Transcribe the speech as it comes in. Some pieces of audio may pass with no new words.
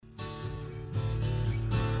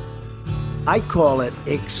I call it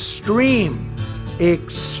extreme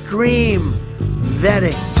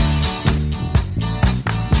vetting.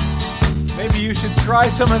 Maybe you should try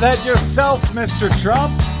some of that yourself, Mr.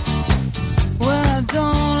 Trump. Well, I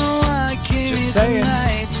don't know why I came Just here saying.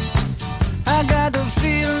 tonight. I got the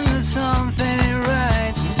feeling that something ain't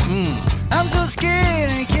right. I'm so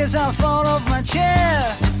scared in case I fall off my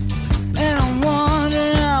chair. And I'm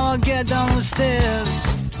wondering how I'll get down the stairs.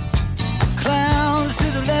 Clowns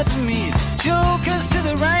to the left of me, jokers to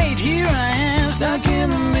the right. Here I am, stuck in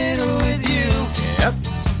the middle with you. Yep.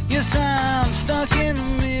 Yes, I'm stuck in the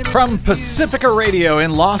middle. From Pacifica Radio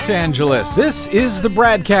in Los Angeles, this is the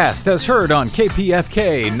BradCast, as heard on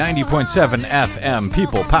KPFK 90.7 FM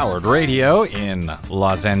People-Powered Radio in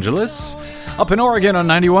Los Angeles. Up in Oregon on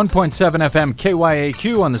 91.7 FM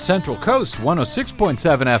KYAQ on the Central Coast,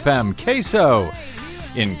 106.7 FM KSO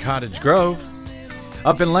in Cottage Grove.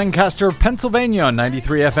 Up in Lancaster, Pennsylvania on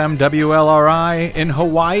 93 FM WLRI. In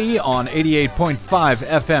Hawaii on 88.5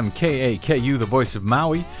 FM KAKU, the voice of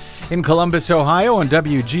Maui. In Columbus, Ohio on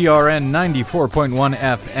WGRN 94.1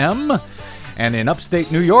 FM. And in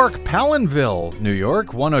upstate New York, Palinville, New York,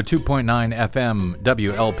 102.9 FM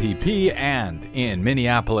WLPP. And in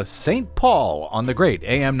Minneapolis, St. Paul on the great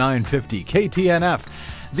AM 950 KTNF,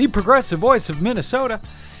 the progressive voice of Minnesota.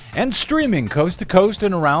 And streaming coast to coast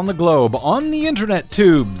and around the globe on the internet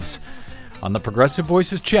tubes. On the Progressive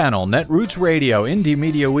Voices channel, Netroots Radio, Indie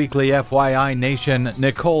Media Weekly, FYI Nation,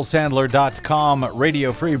 NicoleSandler.com,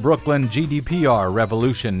 Radio Free Brooklyn, GDPR,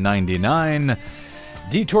 Revolution 99,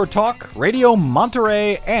 Detour Talk, Radio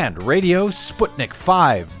Monterey, and Radio Sputnik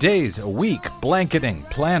 5 days a week, blanketing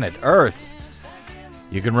planet Earth.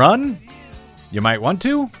 You can run, you might want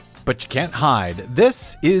to, but you can't hide.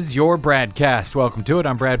 This is your BradCast. Welcome to it.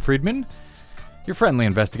 I'm Brad Friedman, your friendly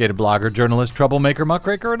investigative blogger, journalist, troublemaker,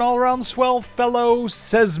 muckraker, and all-around swell fellow,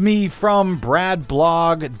 says me from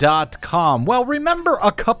bradblog.com. Well, remember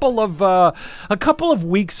a couple of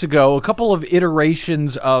weeks ago, a couple of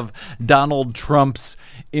iterations of Donald Trump's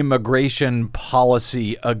immigration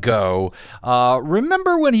policy ago,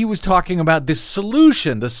 remember when he was talking about the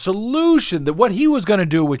solution, that what he was going to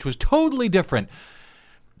do, which was totally different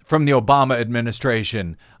from the Obama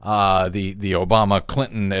administration, the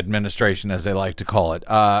Obama-Clinton administration, as they like to call it.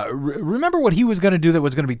 Remember what he was going to do that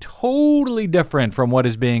was going to be totally different from what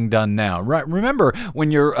is being done now. Right? Remember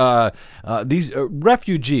when you're these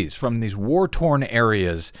refugees from these war-torn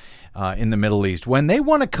areas in the Middle East, when they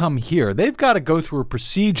want to come here, they've got to go through a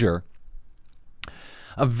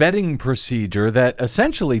vetting procedure that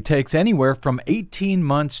essentially takes anywhere from 18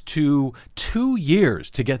 months to 2 years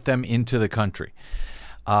to get them into the country.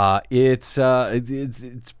 It's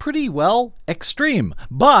pretty well extreme,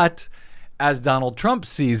 but as Donald Trump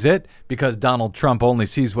sees it, because Donald Trump only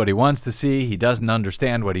sees what he wants to see, he doesn't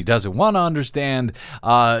understand what he doesn't want to understand.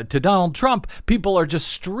 To Donald Trump, people are just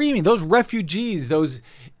streaming. Those refugees, those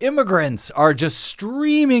immigrants are just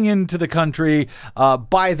streaming into the country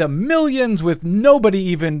by the millions, with nobody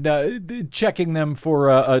even checking them for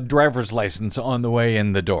a driver's license on the way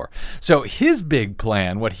in the door. So his big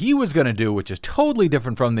plan, what he was going to do, which is totally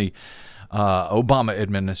different from the Obama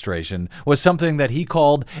administration, was something that he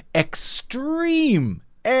called extreme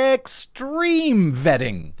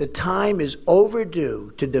vetting. The time is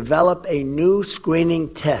overdue to develop a new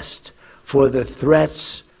screening test for the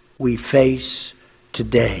threats we face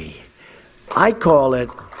today. I call it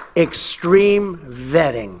extreme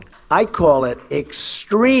vetting. I call it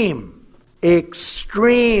extreme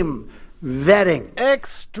vetting.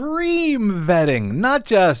 Extreme vetting. Not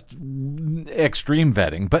just extreme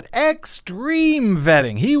vetting, but extreme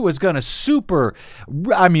vetting. He was going to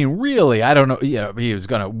really, I don't know, he was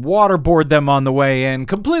going to waterboard them on the way in.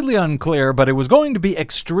 Completely unclear, but it was going to be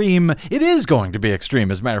extreme. It is going to be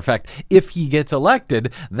extreme. As a matter of fact, if he gets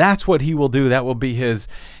elected, that's what he will do. That will be his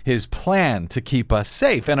plan to keep us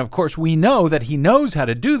safe. And of course, we know that he knows how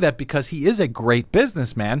to do that because he is a great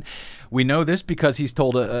businessman. We know this because he's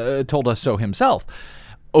told us so himself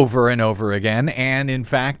over and over again. And in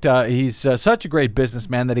fact, he's such a great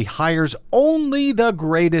businessman that he hires only the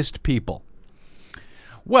greatest people.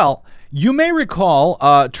 Well, you may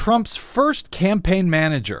recall Trump's first campaign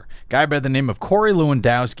manager, a guy by the name of Corey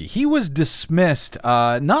Lewandowski. He was dismissed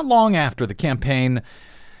not long after the campaign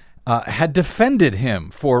had defended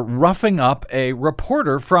him for roughing up a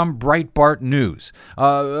reporter from Breitbart News,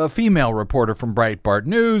 a female reporter from Breitbart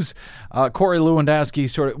News. Corey Lewandowski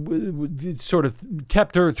sort of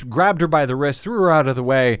kept her, grabbed her by the wrist, threw her out of the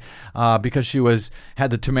way because she had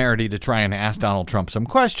the temerity to try and ask Donald Trump some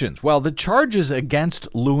questions. Well, the charges against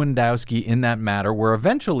Lewandowski in that matter were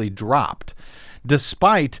eventually dropped,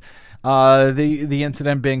 despite the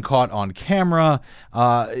incident being caught on camera,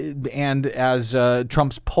 and as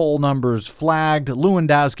Trump's poll numbers flagged,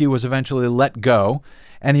 Lewandowski was eventually let go,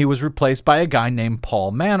 and he was replaced by a guy named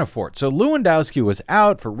Paul Manafort. So Lewandowski was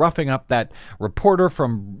out for roughing up that reporter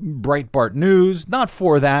from Breitbart News, not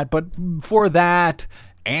for that, but for that,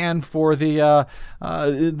 and for the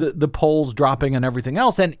polls dropping and everything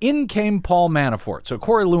else. And in came Paul Manafort. So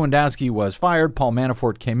Corey Lewandowski was fired. Paul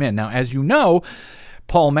Manafort came in. Now, as you know,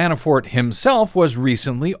 Paul Manafort himself was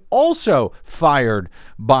recently also fired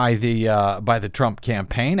by the Trump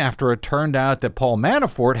campaign after it turned out that Paul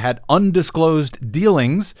Manafort had undisclosed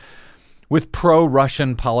dealings with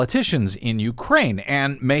pro-Russian politicians in Ukraine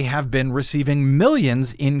and may have been receiving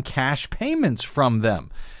millions in cash payments from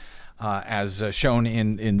them, as shown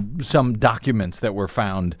in some documents that were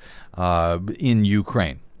found in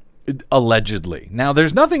Ukraine. Allegedly. Now,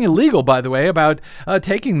 there's nothing illegal, by the way, about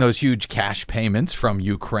taking those huge cash payments from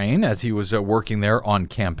Ukraine as he was working there on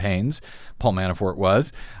campaigns. Paul Manafort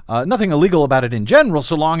was. Nothing illegal about it in general,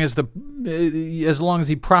 so long as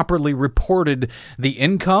he properly reported the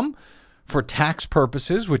income for tax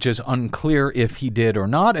purposes, which is unclear if he did or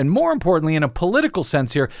not. And more importantly, in a political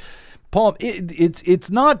sense here, Paul,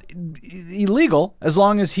 it's not illegal as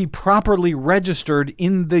long as he properly registered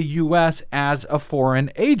in the U.S. as a foreign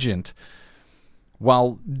agent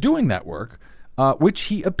while doing that work, which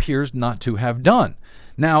he appears not to have done.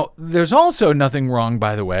 Now, there's also nothing wrong,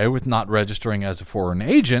 by the way, with not registering as a foreign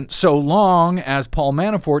agent, so long as Paul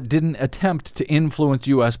Manafort didn't attempt to influence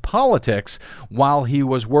U.S. politics while he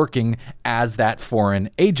was working as that foreign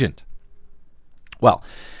agent. Well,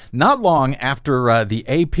 not long after the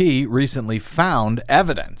AP recently found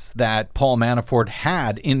evidence that Paul Manafort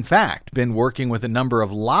had, in fact, been working with a number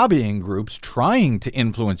of lobbying groups trying to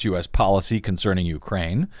influence U.S. policy concerning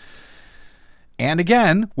Ukraine, and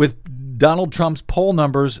again, with Donald Trump's poll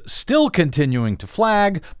numbers still continuing to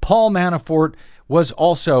flag, Paul Manafort was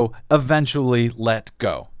also eventually let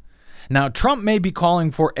go. Now, Trump may be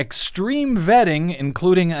calling for extreme vetting,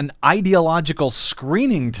 including an ideological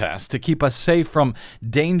screening test to keep us safe from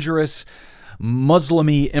dangerous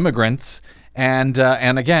Muslim-y immigrants. And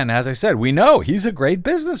again, as I said, we know he's a great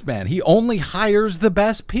businessman. He only hires the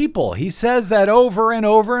best people. He says that over and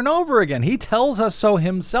over and over again. He tells us so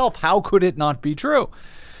himself. How could it not be true?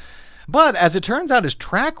 But as it turns out, his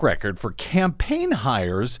track record for campaign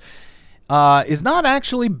hires is not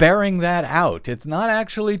actually bearing that out. It's not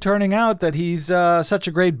actually turning out that he's such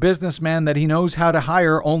a great businessman that he knows how to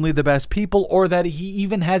hire only the best people, or that he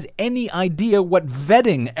even has any idea what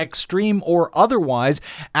vetting, extreme or otherwise,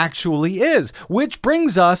 actually is. Which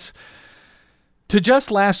brings us to just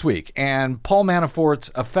last week and Paul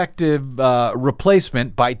Manafort's effective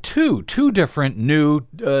replacement by two different new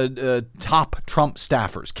top Trump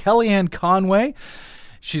staffers. Kellyanne Conway.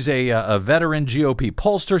 She's a veteran GOP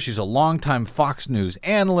pollster. She's a longtime Fox News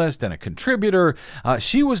analyst and a contributor.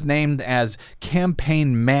 She was named as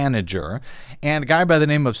campaign manager. And a guy by the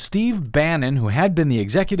name of Steve Bannon, who had been the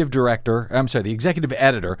executive editor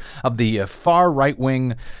of the far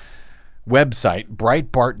right-wing website,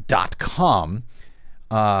 Breitbart.com.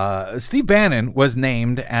 Steve Bannon was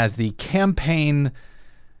named as the campaign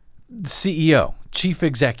CEO. Chief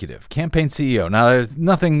executive, campaign CEO. Now,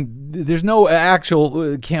 there's no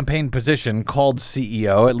actual campaign position called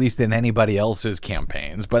CEO, at least in anybody else's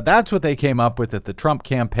campaigns, but that's what they came up with at the Trump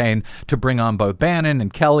campaign to bring on both Bannon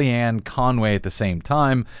and Kellyanne Conway at the same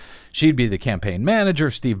time. She'd be the campaign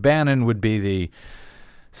manager. Steve Bannon would be the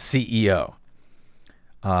CEO.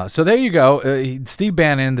 So there you go. Steve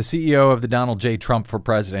Bannon, the CEO of the Donald J. Trump for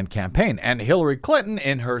President campaign. And Hillary Clinton,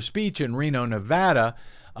 in her speech in Reno, Nevada,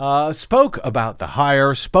 spoke about the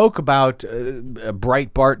hire, spoke about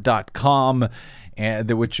Breitbart.com,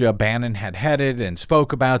 which Bannon had headed, and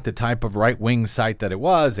spoke about the type of right-wing site that it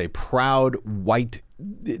was, a proud white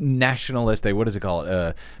nationalist,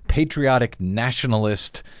 patriotic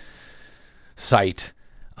nationalist site.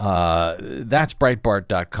 That's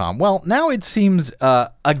Breitbart.com. Well, now it seems,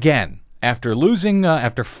 again, after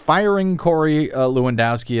firing Corey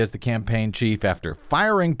Lewandowski as the campaign chief, after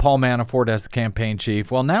firing Paul Manafort as the campaign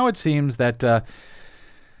chief, well, now it seems that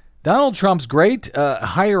Donald Trump's great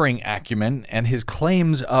hiring acumen and his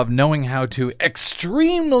claims of knowing how to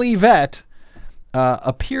extremely vet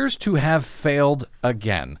appears to have failed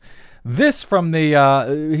again. This from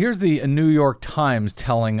here's the New York Times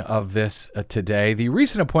telling of this today. The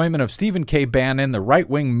recent appointment of Stephen K. Bannon, the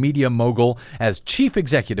right-wing media mogul, as chief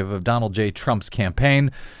executive of Donald J. Trump's campaign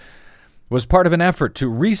was part of an effort to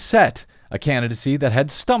reset a candidacy that had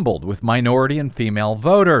stumbled with minority and female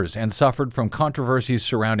voters and suffered from controversies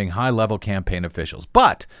surrounding high-level campaign officials.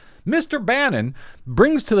 But Mr. Bannon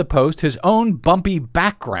brings to the Post his own bumpy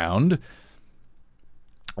background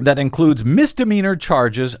that includes misdemeanor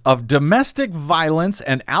charges of domestic violence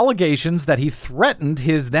and allegations that he threatened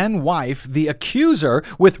his then wife, the accuser,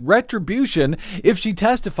 with retribution if she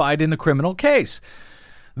testified in the criminal case.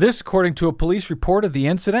 This, according to a police report of the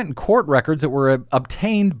incident and court records that were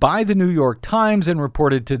obtained by the New York Times and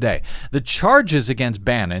reported today. The charges against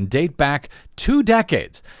Bannon date back 2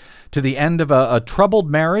 decades to the end of a troubled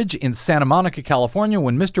marriage in Santa Monica, California,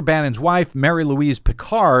 when Mr. Bannon's wife, Mary Louise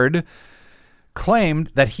Picard, claimed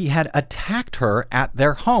that he had attacked her at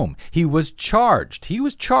their home. He was charged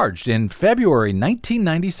in February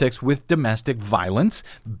 1996 with domestic violence,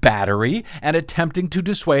 battery, and attempting to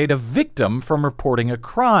dissuade a victim from reporting a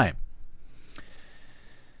crime.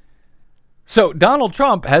 So Donald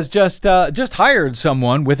Trump has just hired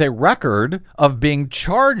someone with a record of being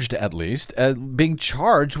charged, at least, being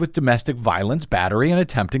charged with domestic violence, battery, and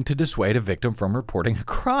attempting to dissuade a victim from reporting a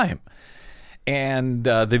crime. And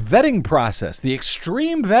the vetting process, the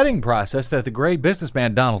extreme vetting process that the great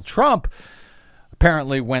businessman Donald Trump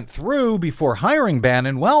apparently went through before hiring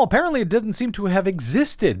Bannon, well, apparently it doesn't seem to have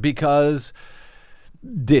existed, because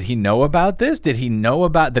did he know about this? Did he know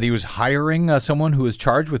about that he was hiring someone who was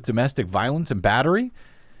charged with domestic violence and battery?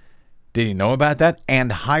 Did he know about that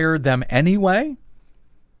and hired them anyway?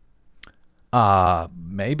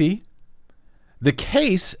 Maybe. The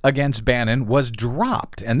case against Bannon was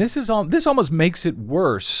dropped, and this almost makes it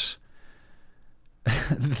worse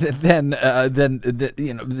than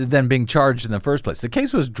being charged in the first place. The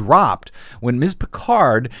case was dropped when Ms.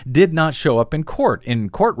 Picard did not show up in court. In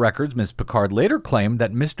court records, Ms. Picard later claimed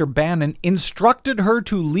that Mr. Bannon instructed her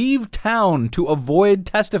to leave town to avoid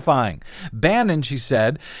testifying. Bannon, she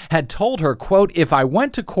said, had told her, quote, "If I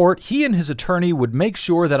went to court, he and his attorney would make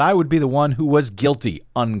sure that I would be the one who was guilty,"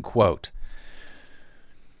 unquote.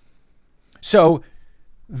 So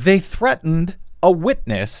they threatened a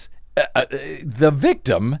witness, the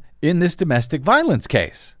victim in this domestic violence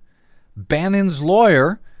case. Bannon's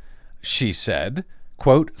lawyer, she said,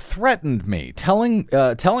 quote, "threatened me, telling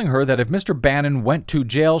her that if Mr. Bannon went to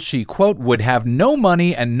jail, she, quote, would have no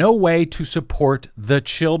money and no way to support the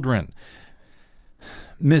children."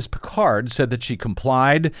 Ms. Picard said that she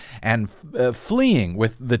complied and fleeing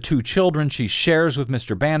with the 2 children she shares with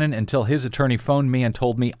Mr. Bannon until his attorney phoned me and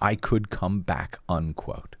told me I could come back,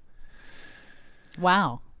 unquote.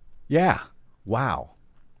 Wow. Yeah. Wow.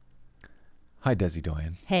 Hi, Desi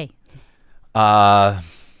Doyen. Hey.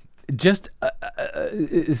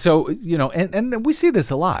 So, you know, and we see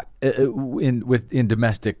this a lot in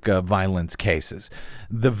domestic violence cases.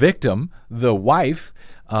 The victim, the wife,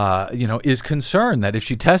 is concerned that if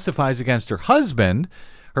she testifies against her husband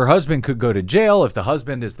could go to jail. If the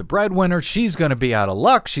husband is the breadwinner, she's going to be out of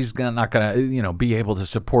luck. She's not going to, be able to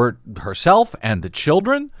support herself and the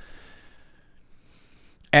children.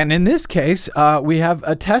 And in this case, we have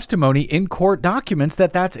a testimony in court documents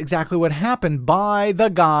that that's exactly what happened by the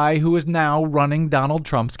guy who is now running Donald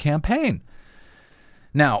Trump's campaign.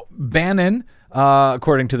 Now, Bannon,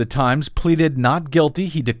 according to the Times, pleaded not guilty.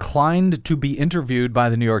 He declined to be interviewed by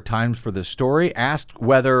the New York Times for this story. Asked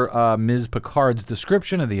whether Ms. Picard's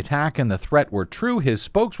description of the attack and the threat were true, his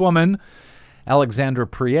spokeswoman, Alexandra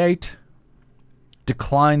Priate,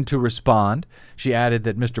 declined to respond. She added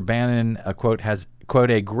that Mr. Bannon, quote, has,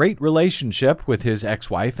 quote, a great relationship with his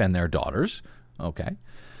ex-wife and their daughters. Okay.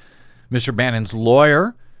 Mr. Bannon's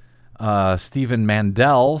lawyer, Stephen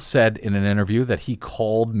Mandel, said in an interview that he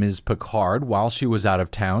called Ms. Picard while she was out of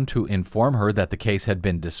town to inform her that the case had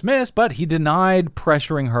been dismissed, but he denied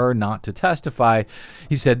pressuring her not to testify.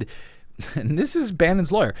 He said, and this is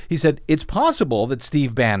Bannon's lawyer, he said, "It's possible that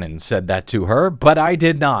Steve Bannon said that to her, but I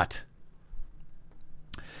did not."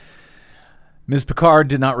 Ms. Picard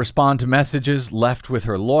did not respond to messages left with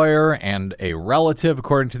her lawyer and a relative,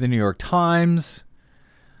 according to the New York Times.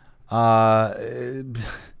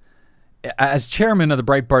 As chairman of the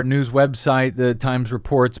Breitbart News website, the Times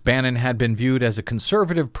reports Bannon had been viewed as a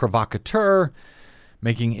conservative provocateur,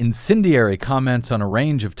 making incendiary comments on a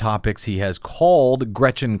range of topics. He has called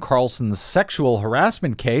Gretchen Carlson's sexual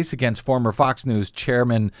harassment case against former Fox News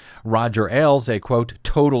chairman Roger Ailes a, quote,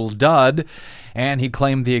 total dud, and he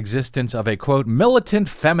claimed the existence of a, quote, militant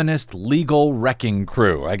feminist legal wrecking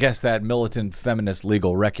crew. I guess that militant feminist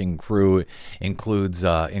legal wrecking crew includes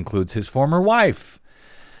his former wife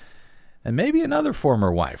and maybe another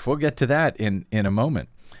former wife. We'll get to that in a moment.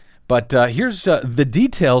 But here's the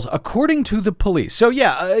details according to the police. So,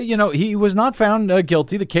 he was not found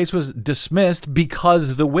guilty. The case was dismissed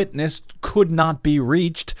because the witness could not be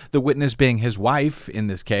reached. The witness being his wife in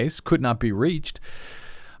this case could not be reached.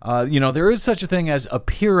 There is such a thing as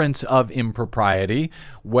appearance of impropriety,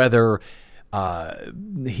 whether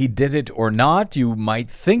he did it or not. You might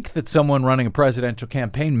think that someone running a presidential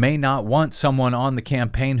campaign may not want someone on the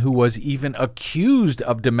campaign who was even accused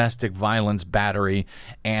of domestic violence, battery,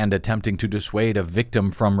 and attempting to dissuade a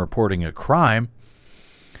victim from reporting a crime.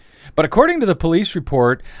 But according to the police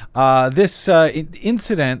report, this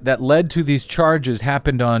incident that led to these charges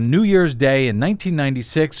happened on New Year's Day in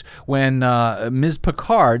 1996 when Ms.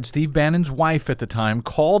 Picard, Steve Bannon's wife at the time,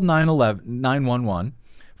 called 911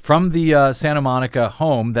 from the Santa Monica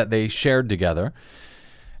home that they shared together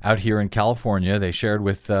out here in California. They shared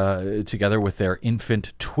together with their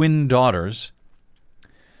infant twin daughters.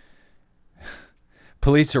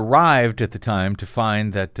 Police arrived at the time to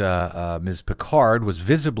find that Ms. Picard was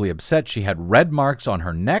visibly upset. She had red marks on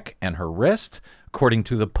her neck and her wrist, according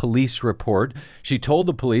to the police report. She told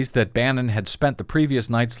the police that Bannon had spent the previous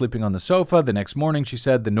night sleeping on the sofa. The next morning, she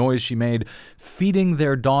said the noise she made feeding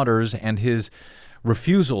their daughters and his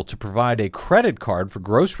refusal to provide a credit card for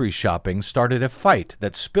grocery shopping started a fight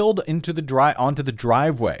that spilled onto the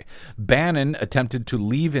driveway. Bannon attempted to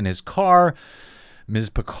leave in his car.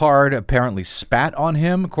 Ms. Picard apparently spat on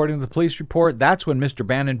him, according to the police report. That's when Mr.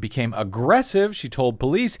 Bannon became aggressive, she told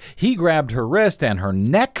police. He grabbed her wrist and her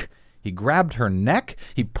neck. He grabbed her neck.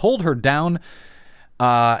 He pulled her down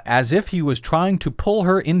as if he was trying to pull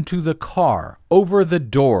her into the car, over the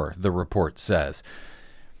door, the report says.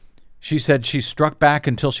 She said she struck back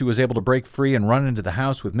until she was able to break free and run into the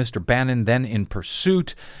house with Mr. Bannon, then in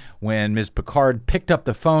pursuit. When Ms. Picard picked up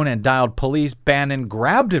the phone and dialed police, Bannon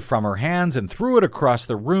grabbed it from her hands and threw it across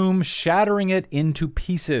the room, shattering it into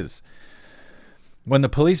pieces. When the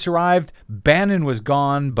police arrived, Bannon was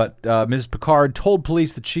gone, but Ms. Picard told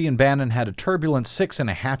police that she and Bannon had a turbulent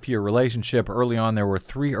 6.5-year relationship. Early on, there were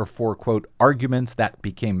 3 or 4, quote, arguments that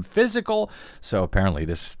became physical. So apparently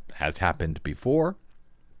this has happened before.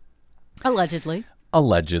 Allegedly.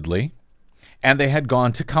 And they had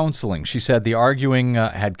gone to counseling. She said the arguing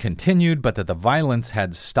had continued, but that the violence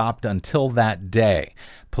had stopped until that day.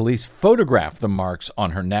 Police photographed the marks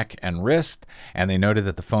on her neck and wrist, and they noted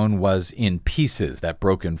that the phone was in pieces. That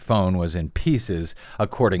broken phone was in pieces,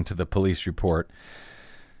 according to the police report.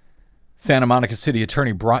 Santa Monica City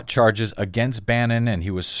Attorney brought charges against Bannon, and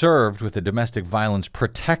he was served with a domestic violence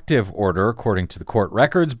protective order, according to the court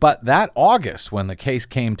records. But that August, when the case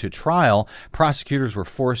came to trial, prosecutors were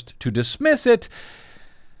forced to dismiss it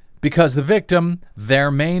because the victim,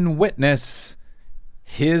 their main witness,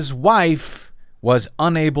 his wife, was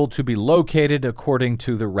unable to be located, according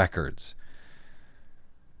to the records.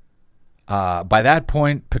 By that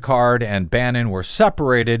point, Picard and Bannon were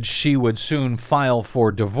separated. She would soon file for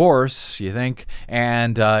divorce, you think,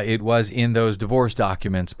 and it was in those divorce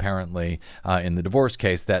documents, apparently, in the divorce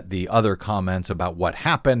case, that the other comments about what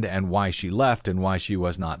happened and why she left and why she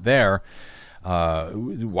was not there,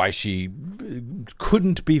 why she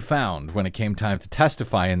couldn't be found when it came time to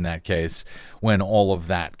testify in that case, when all of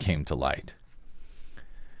that came to light.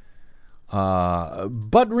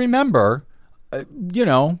 But remember,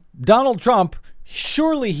 Donald Trump,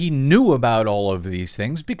 surely he knew about all of these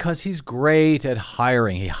things because he's great at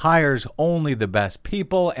hiring. He hires only the best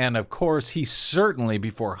people. And of course, he certainly,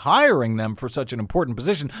 before hiring them for such an important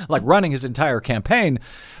position, like running his entire campaign,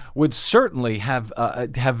 would certainly have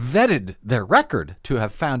vetted their record to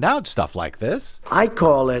have found out stuff like this. I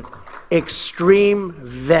call it extreme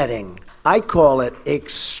vetting. I call it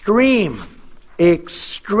extreme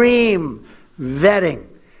vetting.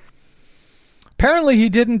 Apparently, he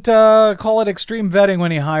didn't call it extreme vetting when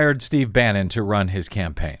he hired Steve Bannon to run his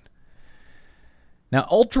campaign. Now,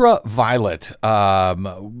 Ultraviolet,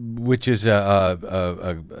 which is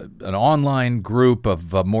an online group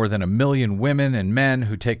of more than 1 million women and men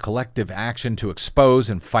who take collective action to expose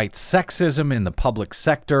and fight sexism in the public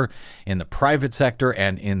sector, in the private sector,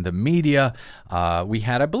 and in the media. I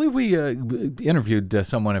believe we interviewed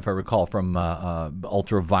someone, if I recall, from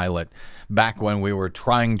Ultraviolet back when we were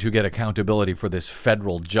trying to get accountability for this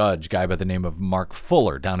federal judge, guy by the name of Mark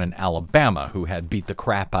Fuller down in Alabama, who had beat the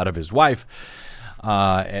crap out of his wife.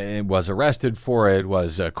 And was arrested for it,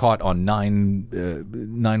 was caught on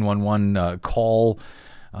 911 call,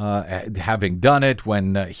 having done it,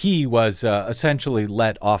 when he was essentially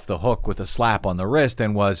let off the hook with a slap on the wrist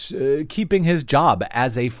and was keeping his job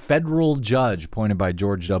as a federal judge appointed by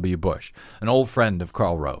George W. Bush, an old friend of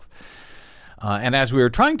Karl Rove. And as we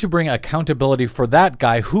were trying to bring accountability for that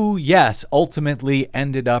guy, who, yes, ultimately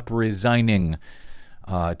ended up resigning.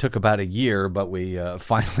 It took about a year, but we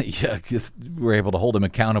finally were able to hold him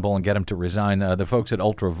accountable and get him to resign. The folks at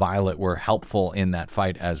Ultraviolet were helpful in that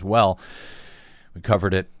fight as well. We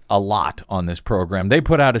covered it a lot on this program. They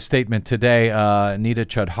put out a statement today. Nita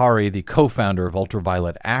Chaudhary, the co-founder of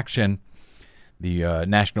Ultraviolet Action, the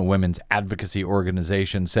National Women's Advocacy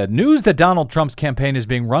Organization, said, news that Donald Trump's campaign is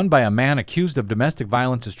being run by a man accused of domestic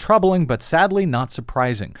violence is troubling, but sadly not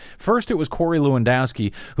surprising. First, it was Corey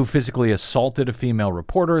Lewandowski, who physically assaulted a female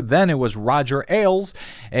reporter. Then it was Roger Ailes,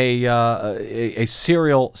 a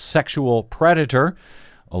serial sexual predator,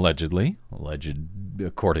 alleged,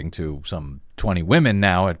 according to some 20 women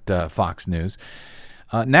now at Fox News.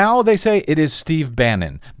 Now they say it is Steve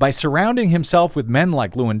Bannon. By surrounding himself with men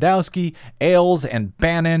like Lewandowski, Ailes, and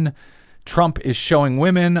Bannon, Trump is showing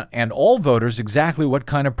women and all voters exactly what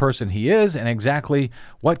kind of person he is and exactly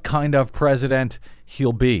what kind of president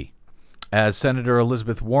he'll be. As Senator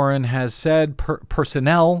Elizabeth Warren has said,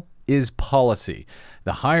 personnel is policy.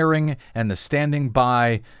 The hiring and the standing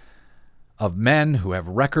by of men who have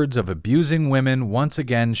records of abusing women once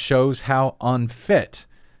again shows how unfit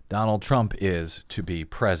Donald Trump is to be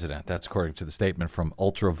president. That's according to the statement from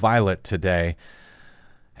Ultraviolet today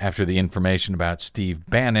after the information about Steve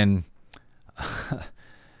Bannon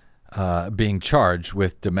being charged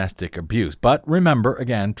with domestic abuse. But remember,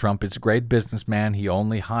 again, Trump is a great businessman. He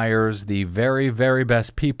only hires the very, very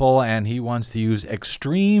best people, and he wants to use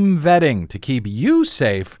extreme vetting to keep you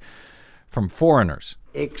safe from foreigners.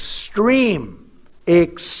 Extreme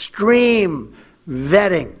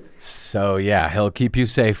vetting. So, yeah, he'll keep you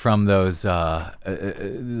safe from those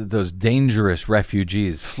dangerous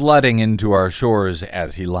refugees flooding into our shores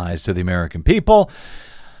as he lies to the American people.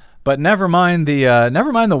 But never mind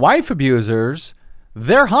the wife abusers.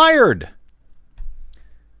 They're hired.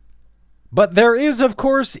 But there is, of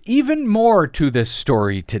course, even more to this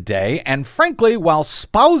story today. And frankly, while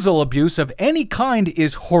spousal abuse of any kind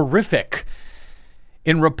is horrific,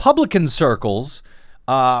 in Republican circles,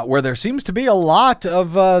 where there seems to be a lot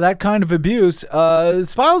of that kind of abuse,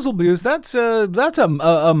 spousal abuse, that's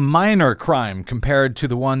a minor crime compared to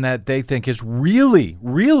the one that they think is really,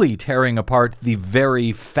 really tearing apart the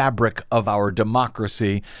very fabric of our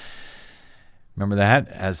democracy. Remember that?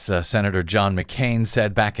 As Senator John McCain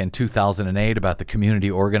said back in 2008 about the community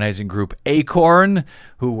organizing group Acorn,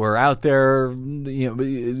 who were out there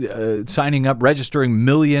signing up, registering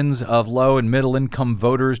millions of low and middle income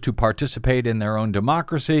voters to participate in their own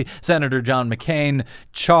democracy. Senator John McCain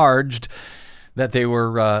charged that they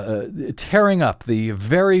were tearing up the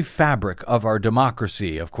very fabric of our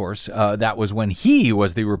democracy. Of course, that was when he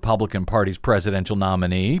was the Republican Party's presidential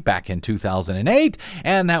nominee back in 2008.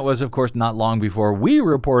 And that was, of course, not long before we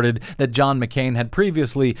reported that John McCain had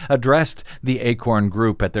previously addressed the Acorn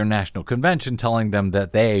Group at their national convention, telling them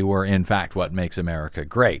that they were, in fact, what makes America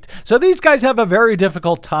great. So these guys have a very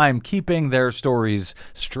difficult time keeping their stories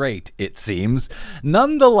straight, it seems.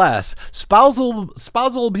 Nonetheless,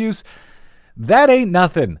 spousal abuse, that ain't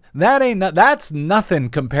nothing. That's nothing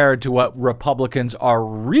compared to what Republicans are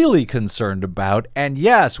really concerned about. And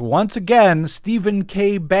yes, once again, Stephen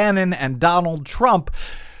K. Bannon and Donald Trump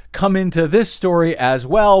come into this story as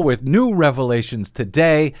well with new revelations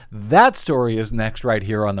today. That story is next right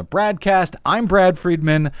here on the BradCast. I'm Brad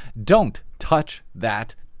Friedman. Don't touch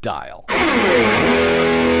that dial.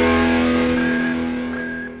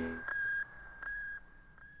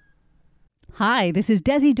 Hi, this is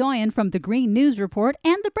Desi Doyen from the Green News Report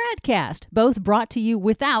and the BradCast, both brought to you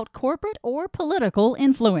without corporate or political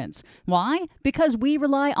influence. Why? Because we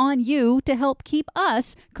rely on you to help keep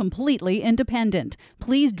us completely independent.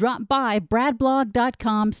 Please drop by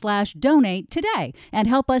bradblog.com/donate today and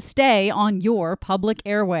help us stay on your public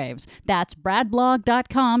airwaves. That's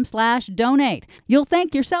bradblog.com/donate. You'll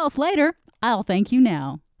thank yourself later. I'll thank you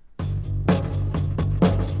now.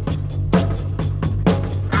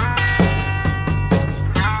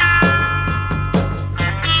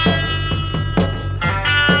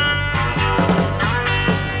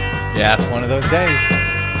 Yeah, it's one of those days.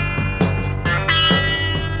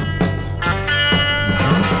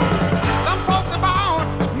 Some folks are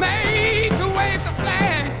born made to wave the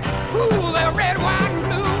flag. Ooh, they're red, white, and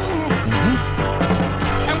blue.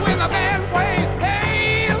 And when the band plays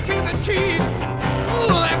Hail to the Chief, ooh,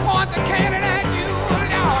 they point the cannon at you.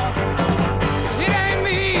 No, it ain't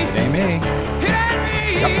me. It ain't me. It ain't me.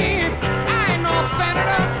 Yep. I ain't no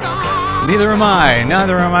senator's son. Neither am I.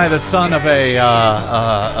 Neither am I the son of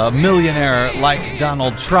a millionaire like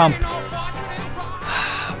Donald Trump.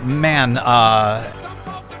 Man,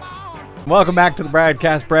 welcome back to the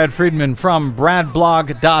BradCast. Brad Friedman from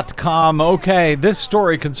bradblog.com. Okay, this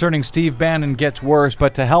story concerning Steve Bannon gets worse,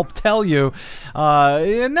 but to help tell you,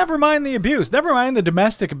 never mind the abuse, never mind the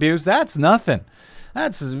domestic abuse, that's nothing.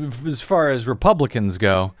 That's as far as Republicans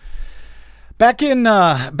go. Back in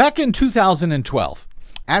 2012,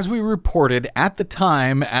 As we reported at the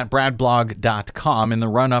time at bradblog.com in the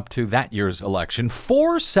run-up to that year's election,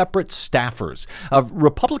 4 separate staffers of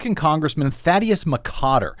Republican Congressman Thaddeus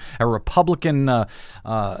McCotter, a Republican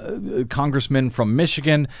congressman from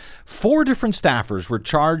Michigan, 4 different staffers were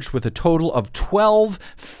charged with a total of 12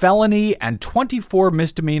 felony and 24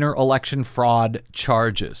 misdemeanor election fraud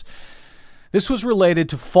charges. This was related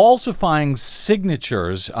to falsifying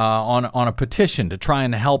signatures on a petition to try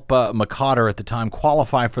and help McCotter at the time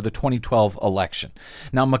qualify for the 2012 election.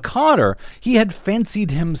 Now, McCotter, he had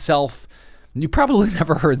fancied himself, you probably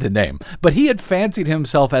never heard the name, but he had fancied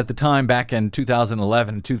himself at the time back in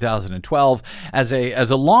 2011 and 2012 as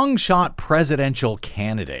a long-shot presidential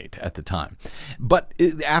candidate at the time. But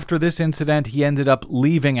after this incident, he ended up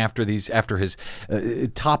leaving after his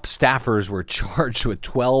top staffers were charged with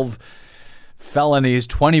 12 felonies,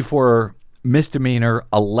 24 misdemeanor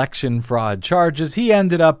election fraud charges. He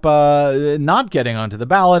ended up not getting onto the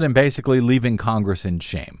ballot and basically leaving Congress in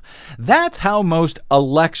shame. That's how most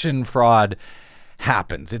election fraud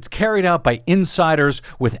happens. It's carried out by insiders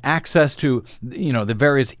with access to, the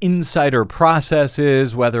various insider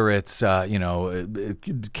processes, whether it's,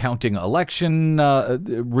 counting election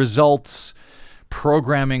results,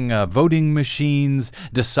 programming voting machines,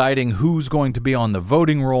 deciding who's going to be on the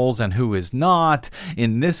voting rolls and who is not.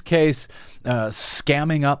 In this case,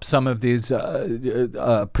 scamming up some of these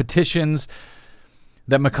petitions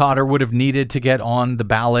that McCotter would have needed to get on the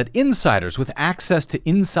ballot. Insiders with access to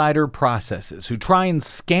insider processes who try and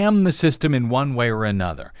scam the system in one way or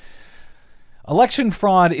another. Election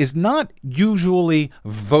fraud is not usually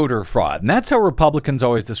voter fraud, and that's how Republicans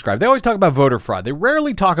always describe. They always talk about voter fraud. They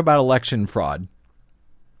rarely talk about election fraud.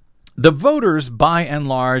 The voters, by and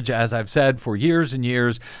large, as I've said for years and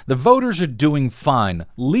years, the voters are doing fine.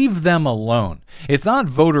 Leave them alone. It's not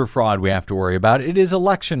voter fraud we have to worry about. It is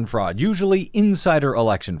election fraud, usually insider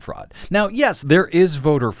election fraud. Now, yes, there is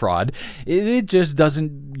voter fraud. It just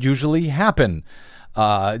doesn't usually happen.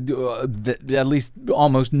 At least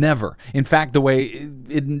almost never. In fact, the way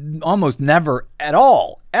it almost never at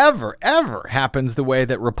all, ever happens the way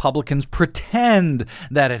that Republicans pretend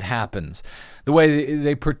that it happens. The way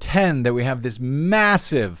they pretend that we have this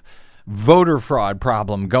massive voter fraud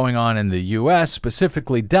problem going on in the U.S.,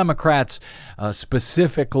 specifically Democrats,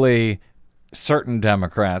 specifically certain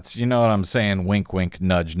Democrats, you know what I'm saying, wink, wink,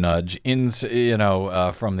 nudge, nudge,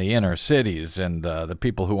 from the inner cities and the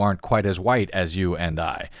people who aren't quite as white as you and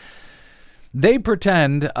I. They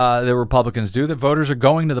pretend, the Republicans do, that voters are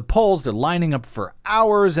going to the polls, they're lining up for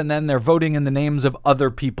hours, and then they're voting in the names of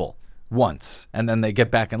other people once. And then they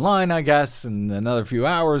get back in line, I guess, in another few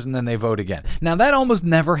hours, and then they vote again. Now, that almost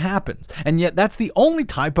never happens. And yet that's the only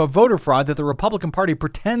type of voter fraud that the Republican Party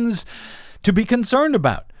pretends to be concerned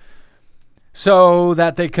about, so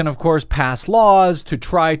that they can, of course, pass laws to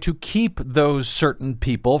try to keep those certain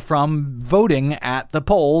people from voting at the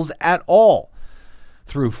polls at all,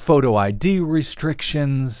 through photo ID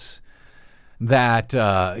restrictions that,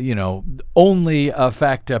 only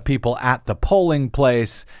affect people at the polling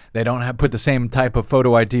place. They don't put the same type of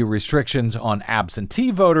photo ID restrictions on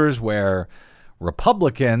absentee voters, where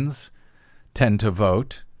Republicans tend to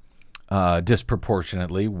vote.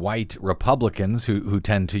 Disproportionately, white Republicans who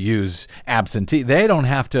tend to use absentee, they don't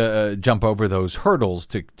have to jump over those hurdles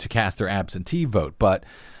to cast their absentee vote. But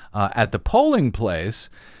at the polling place,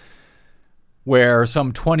 where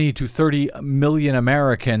some 20 to 30 million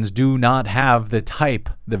Americans do not have the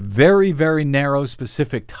very, very narrow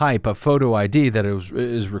specific type of photo ID that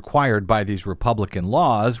is required by these Republican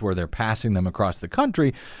laws, where they're passing them across the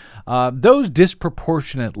country, those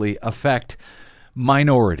disproportionately affect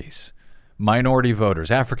minorities. Minority voters,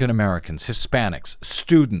 African Americans, Hispanics,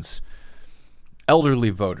 students, elderly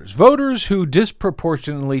voters who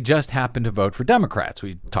disproportionately just happen to vote for Democrats.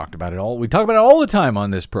 We talk about it all the time on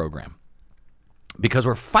this program, because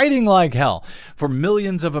we're fighting like hell for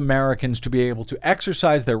millions of Americans to be able to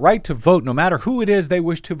exercise their right to vote, no matter who it is they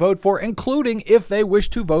wish to vote for, including if they wish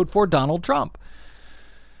to vote for Donald Trump.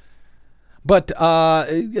 But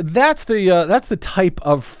that's the type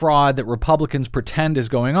of fraud that Republicans pretend is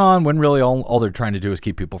going on, when really all they're trying to do is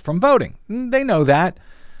keep people from voting. They know that,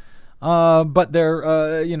 but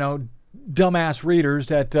they're dumbass readers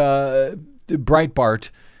at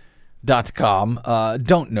Breitbart.com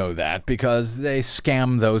don't know that, because they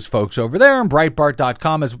scam those folks over there. And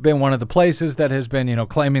Breitbart.com has been one of the places that has been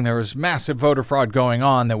claiming there is massive voter fraud going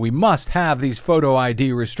on, that we must have these photo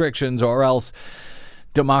ID restrictions or else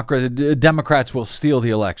Democrats will steal the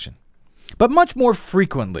election. But much more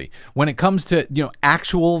frequently, when it comes to,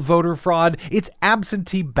 actual voter fraud, it's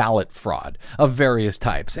absentee ballot fraud of various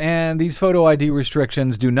types. And these photo ID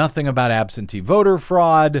restrictions do nothing about absentee voter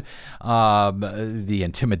fraud, the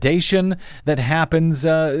intimidation that happens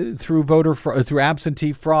through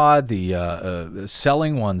absentee fraud, the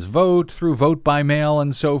selling one's vote through vote by mail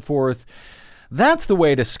and so forth. That's the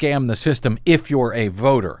way to scam the system if you're a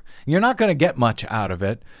voter. You're not going to get much out of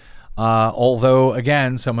it. Although,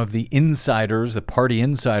 again, some of the insiders, the party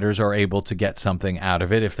insiders, are able to get something out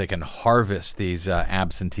of it if they can harvest these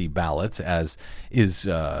absentee ballots, as is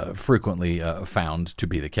frequently found to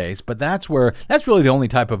be the case. But that's really the only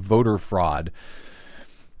type of voter fraud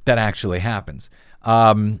that actually happens.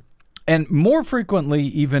 And more frequently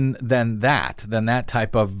even than that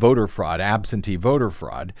type of voter fraud, absentee voter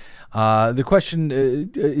fraud, the question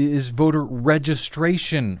is voter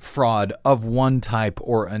registration fraud of one type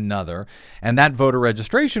or another. And that voter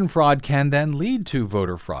registration fraud can then lead to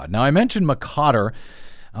voter fraud. Now, I mentioned McCotter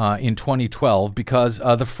in 2012 because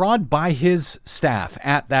the fraud by his staff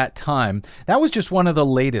at that time, that was just one of the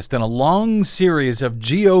latest in a long series of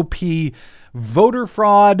GOP voter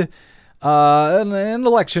fraud, and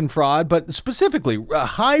election fraud, but specifically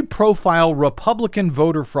high-profile Republican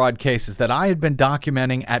voter fraud cases that I had been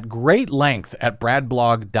documenting at great length at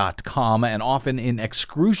bradblog.com and often in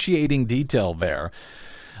excruciating detail there.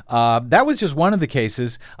 That was just one of the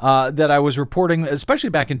cases that I was reporting,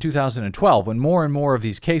 especially back in 2012, when more and more of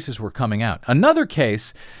these cases were coming out. Another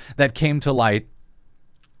case that came to light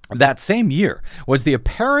that same year was the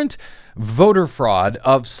apparent voter fraud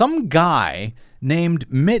of some guy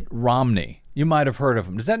named Mitt Romney. You might have heard of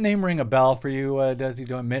him. Does that name ring a bell for you? Does he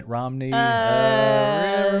do it? Mitt Romney?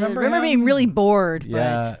 Remember being really bored.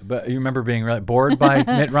 Yeah, but you remember being really bored by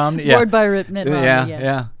Mitt Romney? Yeah. Bored by Mitt Romney,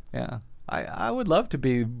 yeah. I would love to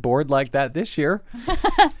be bored like that this year.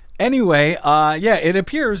 Anyway, it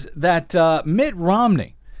appears that Mitt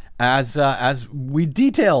Romney, as we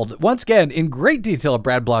detailed once again in great detail at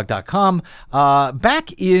bradblog.com,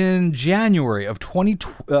 back in January of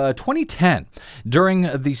 2010,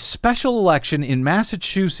 during the special election in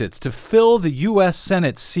Massachusetts to fill the U.S.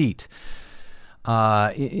 Senate seat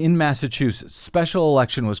in Massachusetts. Special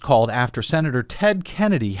election was called after Senator Ted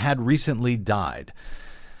Kennedy had recently died.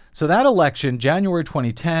 So that election, January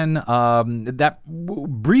 2010, that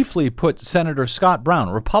briefly put Senator Scott Brown,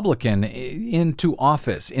 Republican, into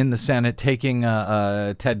office in the Senate, taking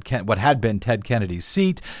what had been Ted Kennedy's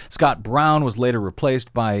seat. Scott Brown was later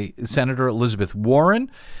replaced by Senator Elizabeth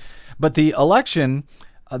Warren. But the election,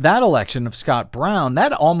 that election of Scott Brown,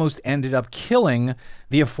 that almost ended up killing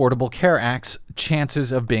the Affordable Care Act's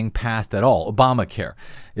chances of being passed at all, Obamacare.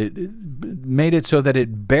 It made it so that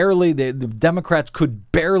the Democrats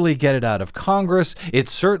could barely get it out of Congress. It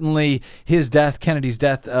certainly, Kennedy's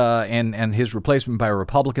death, and his replacement by a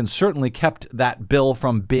Republican certainly kept that bill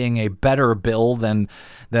from being a better bill than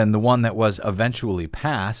the one that was eventually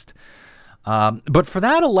passed. But for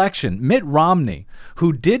that election, Mitt Romney,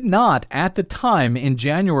 who did not, at the time in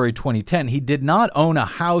January 2010, he did not own a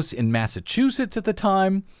house in Massachusetts at the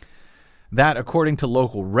time. That, according to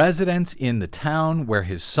local residents in the town where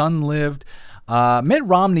his son lived, Mitt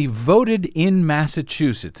Romney voted in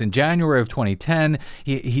Massachusetts in January of 2010.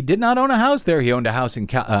 He did not own a house there. He owned a house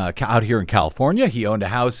out here in California. He owned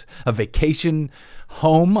a vacation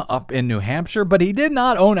home up in New Hampshire, but he did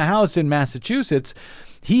not own a house in Massachusetts.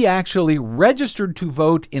 He actually registered to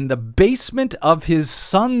vote in the basement of his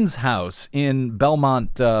son's house in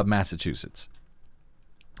Belmont, Massachusetts.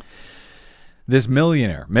 This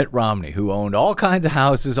millionaire, Mitt Romney, who owned all kinds of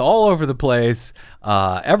houses all over the place,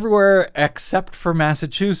 everywhere except for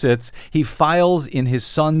Massachusetts, he files in his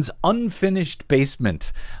son's unfinished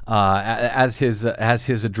basement as his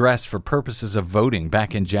address for purposes of voting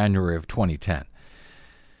back in January of 2010.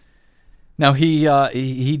 Now,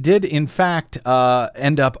 he did, in fact,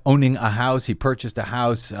 end up owning a house. He purchased a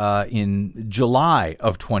house in July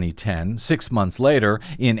of 2010, 6 months later,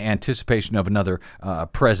 in anticipation of another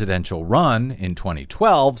presidential run in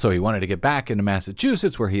 2012. So he wanted to get back into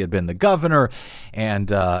Massachusetts, where he had been the governor, and,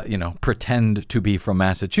 pretend to be from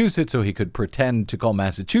Massachusetts, so he could pretend to call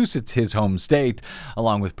Massachusetts his home state,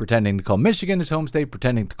 along with pretending to call Michigan his home state,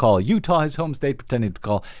 pretending to call Utah his home state, pretending to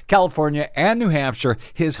call California and New Hampshire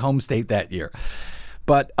his home state that year.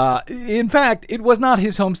 But in fact, it was not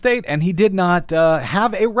his home state, and he did not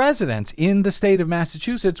have a residence in the state of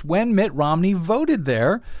Massachusetts when Mitt Romney voted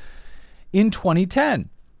there in 2010.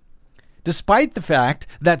 Despite the fact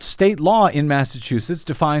that state law in Massachusetts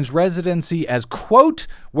defines residency as, quote,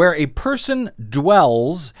 where a person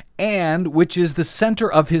dwells and which is the center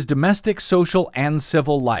of his domestic, social, and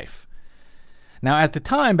civil life. Now, at the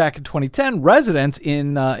time, back in 2010, residents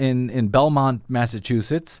in Belmont,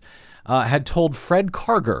 Massachusetts, had told Fred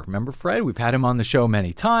Karger, remember Fred? We've had him on the show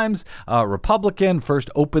many times, Republican, first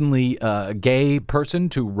openly gay person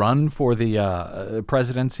to run for the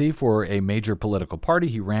presidency for a major political party.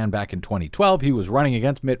 He ran back in 2012. He was running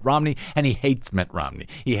against Mitt Romney, and he hates Mitt Romney.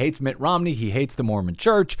 He hates Mitt Romney. He hates the Mormon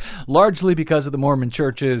Church, largely because of the Mormon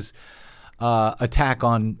Church's attack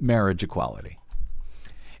on marriage equality.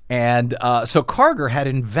 And so Karger had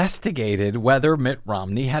investigated whether Mitt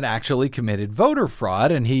Romney had actually committed voter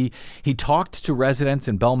fraud, and he talked to residents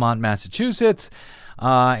in Belmont, Massachusetts,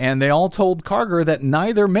 and they all told Karger that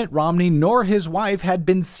neither Mitt Romney nor his wife had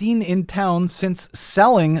been seen in town since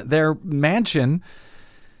selling their mansion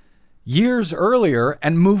years earlier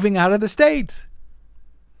and moving out of the state.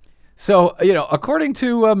 So, according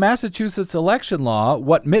to Massachusetts election law,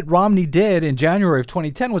 what Mitt Romney did in January of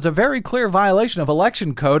 2010 was a very clear violation of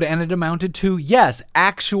election code, and it amounted to, yes,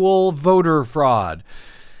 actual voter fraud,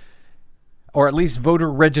 or at least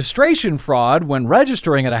voter registration fraud when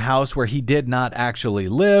registering at a house where he did not actually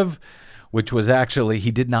live, which was actually, he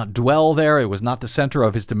did not dwell there. It was not the center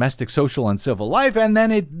of his domestic, social, and civil life. And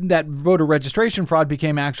then that voter registration fraud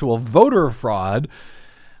became actual voter fraud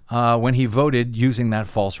when he voted using that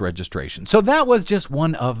false registration. So that was just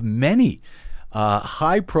one of many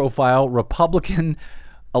high-profile Republican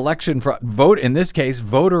election fraud, in this case,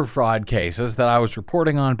 voter fraud cases that I was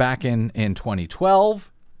reporting on back in 2012.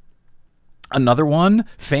 Another one,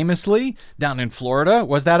 famously, down in Florida,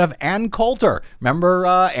 was that of Ann Coulter. Remember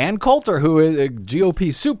Ann Coulter, who is a GOP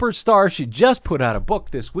superstar? She just put out a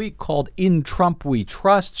book this week called In Trump We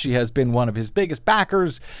Trust. She has been one of his biggest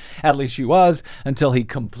backers, at least she was, until he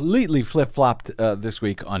completely flip-flopped this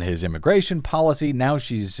week on his immigration policy. Now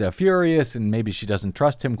she's furious, and maybe she doesn't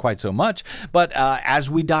trust him quite so much. But as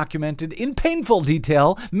we documented in painful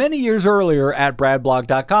detail many years earlier at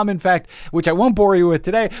bradblog.com, in fact, which I won't bore you with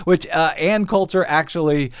today, which Ann Coulter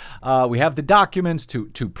actually, we have the documents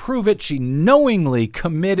to prove it. She knowingly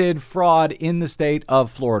committed fraud in the state of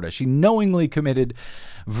Florida. She knowingly committed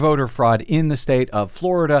voter fraud in the state of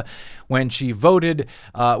Florida when she voted,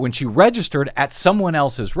 when she registered at someone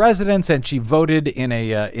else's residence, and she voted in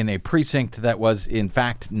a precinct that was in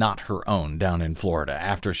fact not her own down in Florida.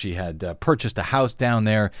 After she had purchased a house down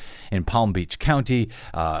there in Palm Beach County,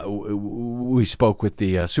 we spoke with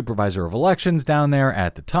the supervisor of elections down there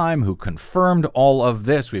at the time, who confirmed all of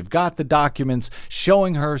this. We've got the documents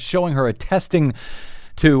showing her attesting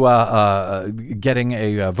to getting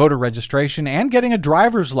a voter registration and getting a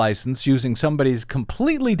driver's license using somebody's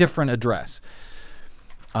completely different address,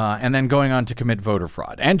 and then going on to commit voter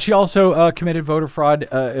fraud. And she also committed voter fraud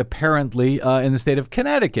apparently in the state of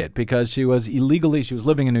Connecticut, because she was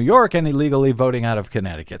living in New York and illegally voting out of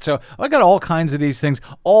Connecticut. So I got all kinds of these things,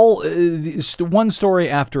 all one story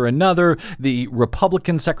after another. The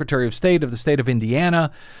Republican Secretary of State of the state of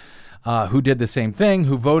Indiana, who did the same thing,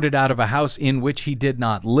 who voted out of a house in which he did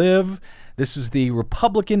not live. This was the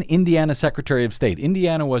Republican Indiana Secretary of State.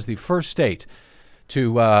 Indiana was the first state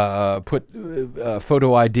to put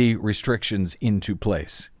photo ID restrictions into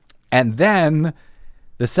place. And then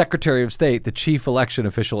the Secretary of State, the chief election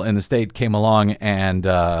official in the state, came along and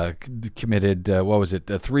committed,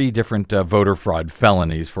 3 different voter fraud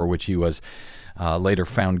felonies for which he was later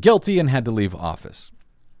found guilty and had to leave office.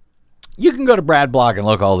 You can go to Brad Blog and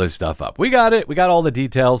look all this stuff up. We got it. We got all the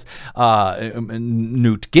details.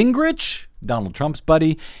 Newt Gingrich, Donald Trump's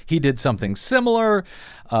buddy, he did something similar.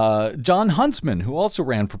 John Huntsman, who also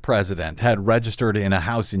ran for president, had registered in a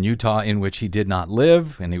house in Utah in which he did not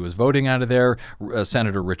live, and he was voting out of there.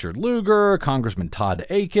 Senator Richard Lugar, Congressman Todd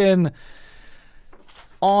Akin.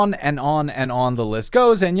 On and on and on the list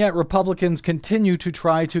goes, and yet Republicans continue to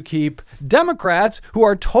try to keep Democrats, who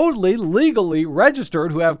are totally legally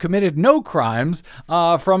registered, who have committed no crimes,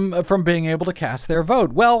 from being able to cast their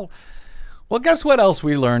vote. Well, guess what else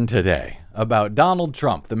we learned today about Donald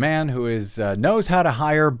Trump, the man who knows how to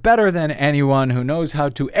hire better than anyone, who knows how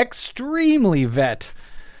to extremely vet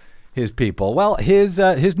his people. Well, his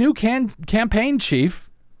new campaign chief,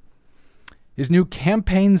 his new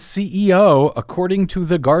campaign CEO, according to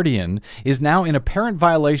The Guardian, is now in apparent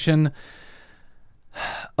violation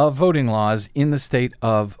of voting laws in the state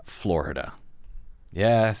of Florida.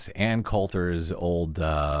 Yes, Ann Coulter's old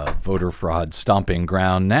voter fraud stomping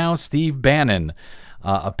ground. Now Steve Bannon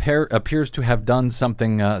appears to have done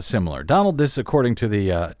something similar. This, according to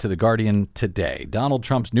the Guardian today. Donald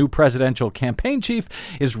Trump's new presidential campaign chief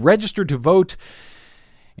is registered to vote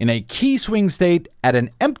in a key swing state at an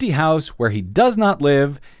empty house where he does not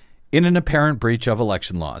live, in an apparent breach of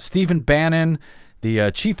election laws. Stephen Bannon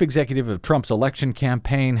The chief executive of Trump's election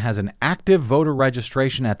campaign has an active voter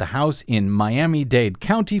registration at the house in Miami-Dade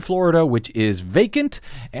County, Florida, which is vacant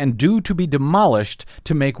and due to be demolished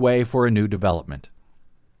to make way for a new development.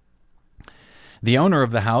 The owner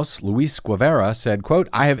of the house, Luis Guevara, said, quote,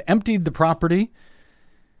 "I have emptied the property.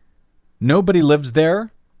 Nobody lives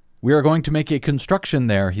there. We are going to make a construction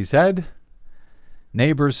there," he said.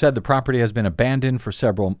 Neighbors said the property has been abandoned for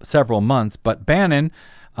several months, but Bannon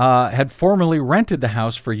had formerly rented the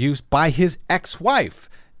house for use by his ex-wife,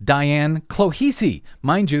 Diane Clohesi.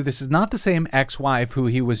 Mind you, this is not the same ex-wife who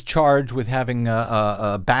he was charged with having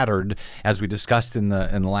battered, as we discussed in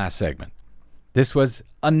the last segment. This was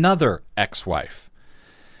another ex-wife.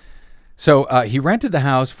 So he rented the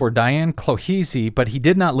house for Diane Clohesi, but he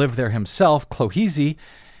did not live there himself. Clohesi,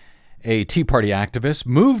 a Tea Party activist,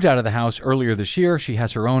 moved out of the house earlier this year. She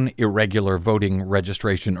has her own irregular voting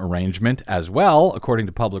registration arrangement as well. According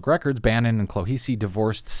to public records, Bannon and Clohesi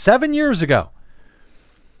divorced 7 years ago.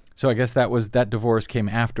 So I guess that divorce came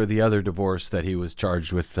after the other divorce that he was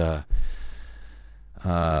charged with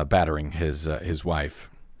battering his wife.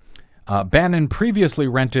 Bannon previously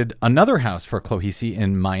rented another house for Clohesi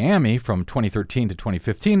in Miami from 2013 to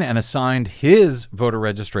 2015 and assigned his voter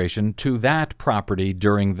registration to that property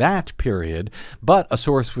during that period. But a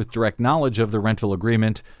source with direct knowledge of the rental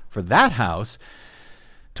agreement for that house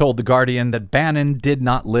told The Guardian that Bannon did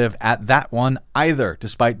not live at that one either,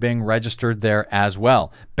 despite being registered there as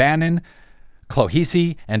well. Bannon,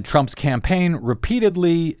 Clohesi, and Trump's campaign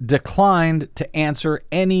repeatedly declined to answer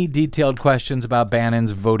any detailed questions about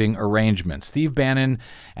Bannon's voting arrangements. Steve Bannon,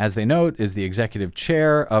 as they note, is the executive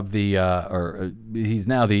chair of he's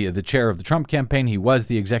now the chair of the Trump campaign. He was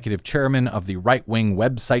the executive chairman of the right-wing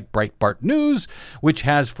website Breitbart News, which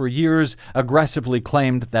has for years aggressively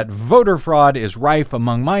claimed that voter fraud is rife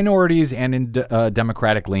among minorities and in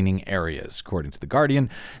Democratic-leaning areas. According to The Guardian,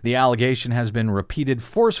 the allegation has been repeated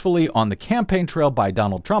forcefully on the campaign trail by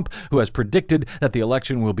Donald Trump, who has predicted that the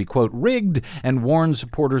election will be, quote, rigged, and warned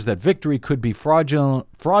supporters that victory could be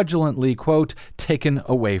fraudulently, quote, taken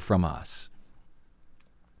away from us.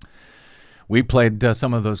 We played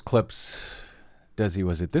some of those clips. Desi,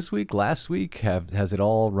 was it this week, last week? Has it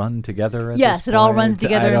all run together? Yes, it all runs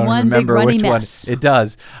together in one big runny mess. It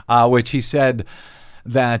does, which he said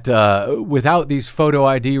that without these photo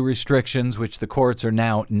ID restrictions, which the courts are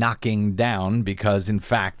now knocking down because, in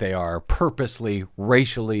fact, they are purposely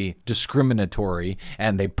racially discriminatory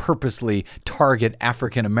and they purposely target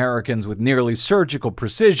African Americans with nearly surgical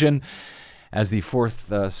precision, as the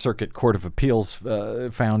Fourth Circuit Court of Appeals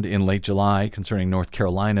found in late July concerning North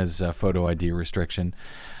Carolina's photo ID restriction.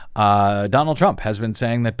 Donald Trump has been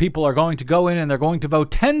saying that people are going to go in and they're going to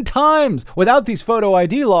vote 10 times. Without these photo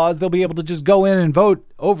ID laws, they'll be able to just go in and vote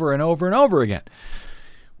over and over and over again.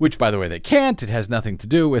 Which, by the way, they can't. It has nothing to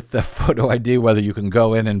do with the photo ID, whether you can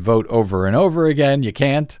go in and vote over and over again. You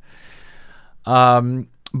can't.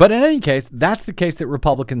 But in any case, that's the case that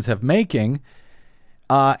Republicans have making.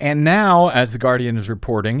 And now, as The Guardian is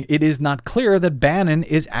reporting, it is not clear that Bannon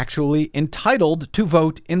is actually entitled to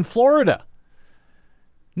vote in Florida.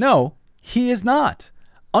 No, he is not.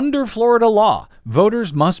 Under Florida law,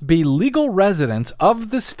 voters must be legal residents of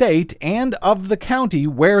the state and of the county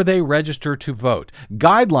where they register to vote.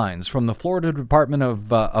 Guidelines from the Florida Department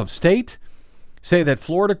of State say that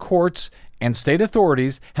Florida courts and state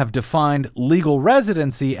authorities have defined legal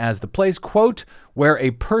residency as the place, quote, where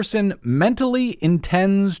a person mentally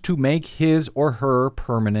intends to make his or her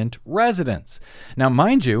permanent residence. Now,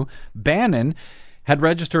 mind you, Bannon had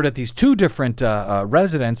registered at these two different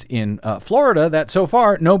residents in Florida that so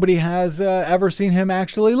far nobody has ever seen him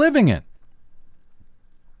actually living in.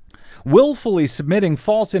 Willfully submitting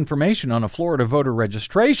false information on a Florida voter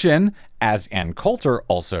registration, as Ann Coulter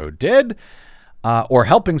also did, or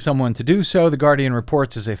helping someone to do so, The Guardian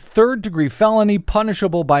reports, is a third-degree felony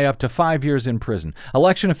punishable by up to 5 years in prison.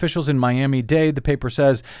 Election officials in Miami-Dade, the paper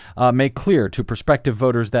says, make clear to prospective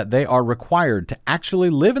voters that they are required to actually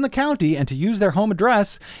live in the county and to use their home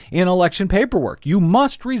address in election paperwork. You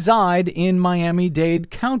must reside in Miami-Dade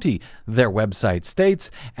County, their website states,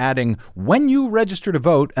 adding, when you register to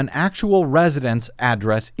vote, an actual residence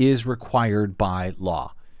address is required by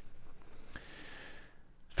law.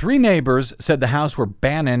 3 neighbors said the house where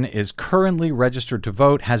Bannon is currently registered to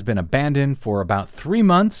vote has been abandoned for about 3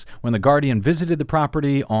 months. When the Guardian visited the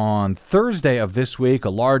property on Thursday of this week, a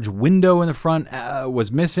large window in the front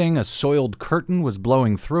was missing. A soiled curtain was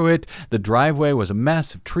blowing through it. The driveway was a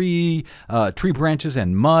mess of tree branches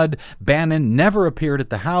and mud. Bannon never appeared at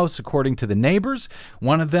the house, according to the neighbors.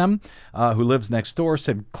 One of them, who lives next door,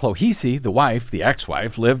 said Clohisi, the wife, the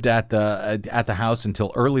ex-wife, lived at the house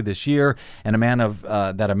until early this year, and a man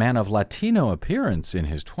of Latino appearance in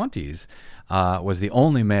his 20s was the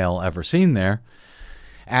only male ever seen there.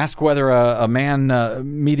 Asked whether a man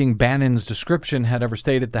meeting Bannon's description had ever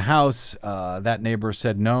stayed at the house, that neighbor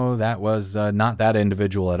said no, that was not that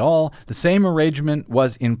individual at all. The same arrangement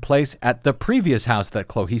was in place at the previous house that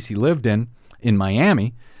Clohisi lived in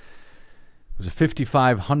Miami. It was a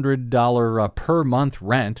 $5,500 per month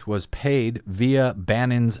rent was paid via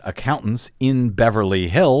Bannon's accountants in Beverly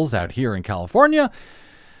Hills out here in California.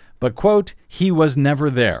 But, quote, he was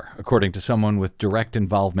never there, according to someone with direct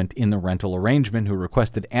involvement in the rental arrangement who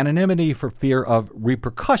requested anonymity for fear of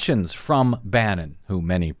repercussions from Bannon, who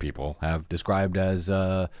many people have described as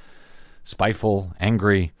spiteful,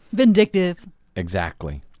 angry. Vindictive.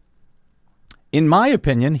 Exactly. In my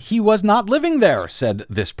opinion, he was not living there, said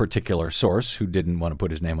this particular source, who didn't want to put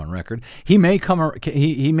his name on record. He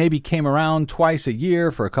maybe came around twice a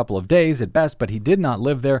year for a couple of days at best, but he did not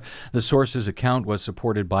live there. The source's account was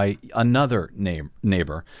supported by another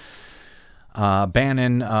neighbor.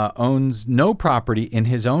 Bannon owns no property in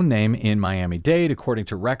his own name in Miami-Dade, according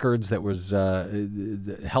to records that was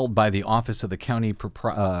held by the Office of the County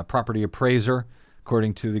Property Appraiser.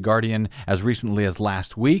 According to The Guardian, as recently as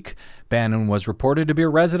last week, Bannon was reported to be a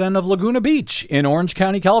resident of Laguna Beach in Orange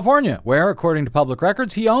County, California, where, according to public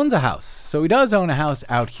records, he owns a house. So he does own a house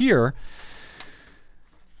out here.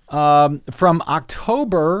 From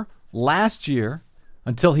October last year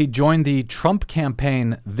until he joined the Trump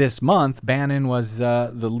campaign this month, Bannon was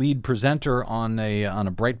the lead presenter on a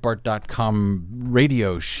Breitbart.com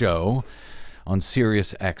radio show on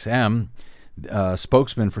Sirius XM.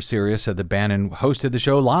 Spokesman for Sirius said that Bannon hosted the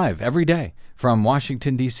show live every day from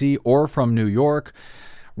Washington, D.C. or from New York.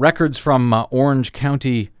 Records from Orange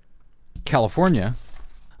County, California,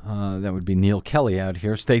 that would be Neil Kelly out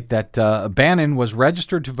here, state that Bannon was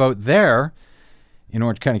registered to vote there in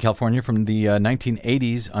Orange County, California from the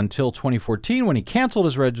 1980s until 2014 when he canceled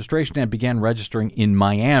his registration and began registering in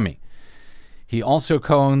Miami. He also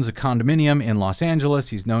co-owns a condominium in Los Angeles.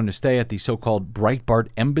 He's known to stay at the so-called Breitbart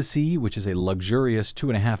Embassy, which is a luxurious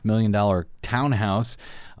 $2.5 million townhouse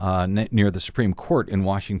near the Supreme Court in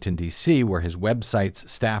Washington, D.C., where his website's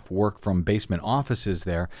staff work from basement offices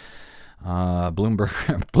there.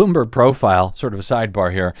 Bloomberg profile, sort of a sidebar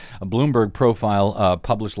here, a Bloomberg profile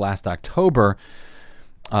published last October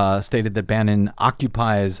stated that Bannon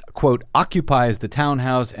occupies the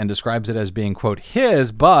townhouse and describes it as being, quote,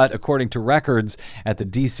 his, but according to records at the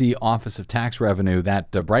D.C. Office of Tax Revenue, that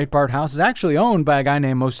Breitbart house is actually owned by a guy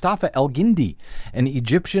named Mustafa El-Gindi, an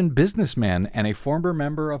Egyptian businessman and a former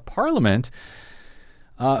member of parliament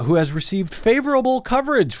who has received favorable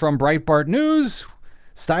coverage from Breitbart News,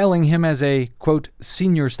 styling him as a, quote,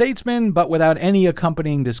 senior statesman, but without any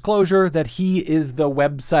accompanying disclosure that he is the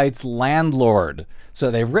website's landlord. So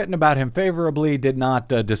they've written about him favorably, did not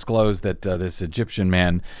disclose that this Egyptian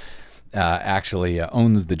man actually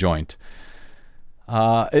owns the joint.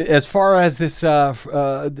 As far as this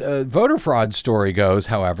voter fraud story goes,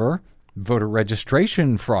 however, voter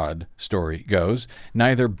registration fraud story goes,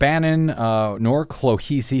 neither Bannon nor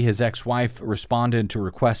Clohisi, his ex-wife, responded to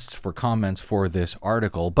requests for comments for this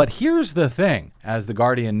article. But here's the thing, as The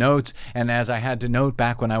Guardian notes, and as I had to note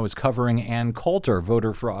back when I was covering Ann Coulter,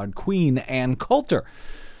 voter fraud queen Ann Coulter.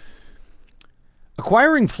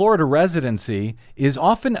 Acquiring Florida residency is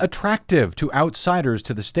often attractive to outsiders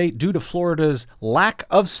to the state due to Florida's lack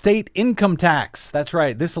of state income tax. That's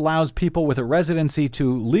right. This allows people with a residency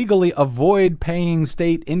to legally avoid paying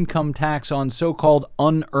state income tax on so-called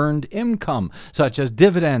unearned income, such as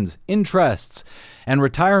dividends, interests, and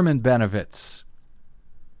retirement benefits.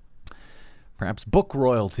 Perhaps book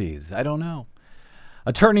royalties. I don't know.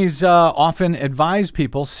 Attorneys often advise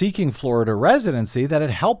people seeking Florida residency that it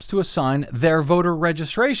helps to assign their voter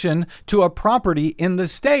registration to a property in the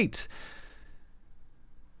state,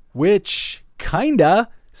 which kinda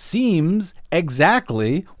seems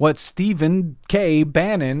exactly what Stephen K.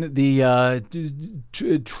 Bannon, the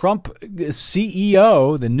Trump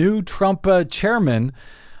CEO, the new Trump chairman,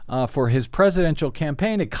 for his presidential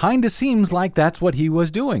campaign, it kind of seems like that's what he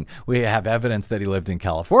was doing. We have evidence that he lived in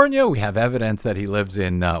California. We have evidence that he lives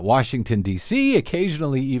in Washington, D.C.,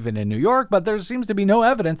 occasionally even in New York, but there seems to be no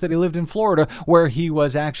evidence that he lived in Florida, where he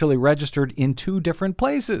was actually registered in 2 different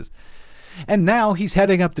places. And now he's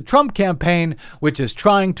heading up the Trump campaign, which is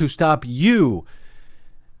trying to stop you,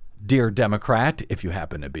 dear Democrat, if you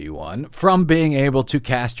happen to be one, from being able to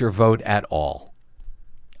cast your vote at all.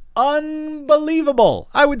 Unbelievable.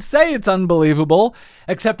 I would say it's unbelievable,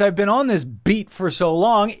 except I've been on this beat for so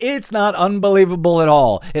long, it's not unbelievable at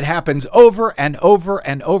all. It happens over and over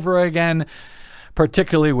and over again,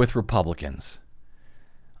 particularly with Republicans.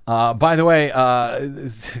 By the way,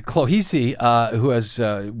 Clohisi, who has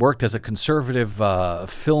worked as a conservative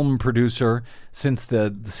film producer since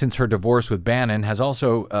her divorce with Bannon, has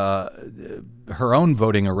also her own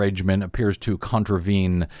voting arrangement appears to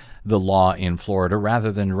contravene the law in Florida.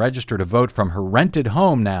 Rather than register to vote from her rented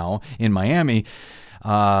home now in Miami,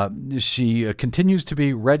 she continues to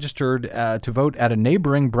be registered to vote at a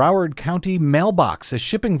neighboring Broward County mailbox, a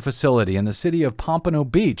shipping facility in the city of Pompano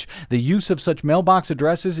Beach. The use of such mailbox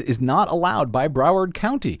addresses is not allowed by Broward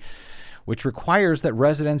County, which requires that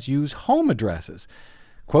residents use home addresses.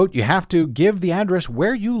 Quote, you have to give the address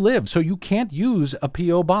where you live, so you can't use a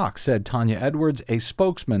P.O. box, said Tanya Edwards, a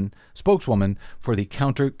spokeswoman for the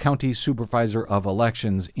County Supervisor of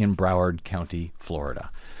Elections in Broward County, Florida.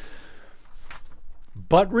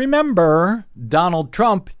 But remember, Donald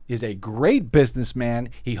Trump is a great businessman.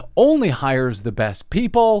 He only hires the best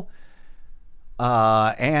people.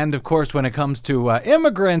 And, of course, when it comes to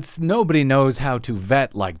immigrants, nobody knows how to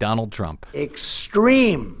vet like Donald Trump.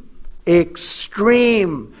 Extreme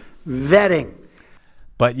vetting.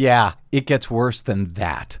 But, yeah, it gets worse than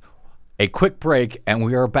that. A quick break, and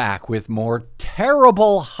we are back with more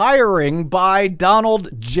terrible hiring by Donald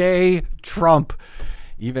J. Trump,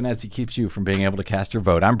 even as he keeps you from being able to cast your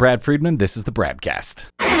vote. I'm Brad Friedman. This is the BradCast.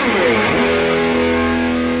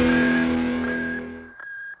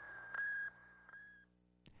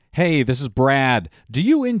 Hey, this is Brad. Do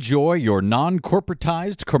you enjoy your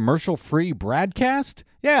non-corporatized, commercial-free BradCast?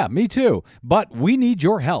 Yeah, me too. But we need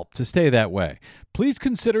your help to stay that way. Please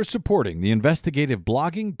consider supporting the investigative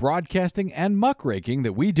blogging, broadcasting, and muckraking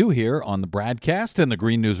that we do here on the BradCast and the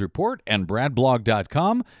Green News Report and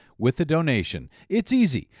bradblog.com with a donation. It's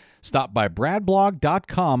easy. Stop by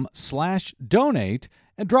bradblog.com/donate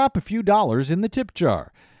and drop a few dollars in the tip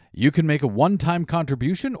jar. You can make a one-time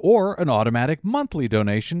contribution or an automatic monthly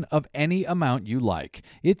donation of any amount you like.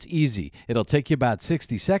 It's easy. It'll take you about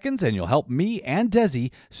 60 seconds, and you'll help me and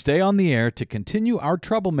Desi stay on the air to continue our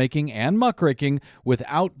troublemaking and muckraking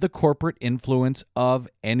without the corporate influence of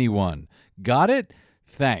anyone. Got it?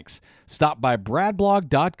 Thanks. Stop by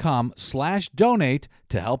bradblog.com/donate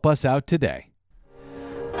to help us out today.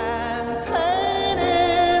 And pain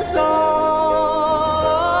is all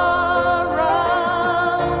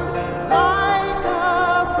around, like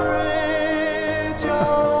a bridge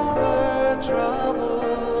over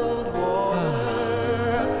troubled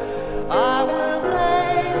water. I will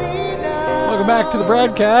lay me down. Welcome back to the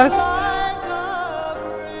BradCast.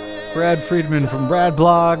 Brad Friedman from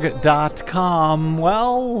bradblog.com.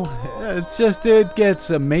 Well, it gets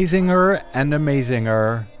amazinger and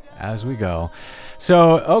amazinger as we go.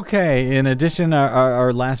 So, okay, in addition,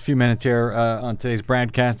 our last few minutes here on today's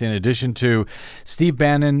BradCast, in addition to Steve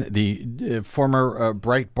Bannon, the former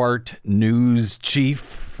Breitbart news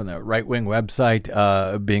chief from the right-wing website,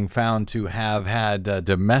 being found to have had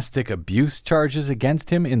domestic abuse charges against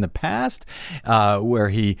him in the past, where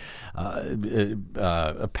he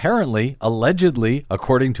apparently, allegedly,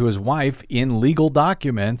 according to his wife, in legal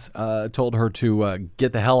documents, told her to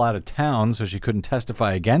get the hell out of town so she couldn't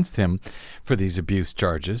testify against him for these abuse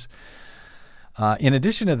charges. In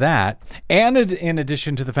addition to that, and in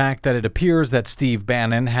addition to the fact that it appears that Steve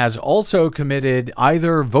Bannon has also committed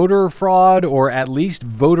either voter fraud or at least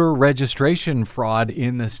voter registration fraud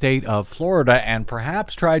in the state of Florida, and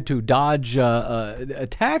perhaps tried to dodge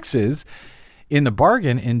taxes in the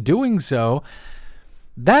bargain in doing so,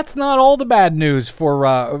 that's not all the bad news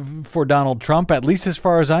for Donald Trump, at least as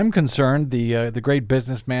far as I'm concerned. The great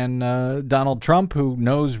businessman Donald Trump, who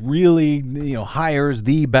knows really, hires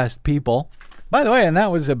the best people. By the way, and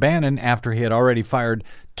that was Bannon after he had already fired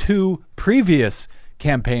 2 previous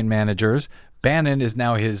campaign managers. Bannon is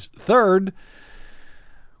now his 3rd.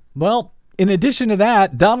 Well, in addition to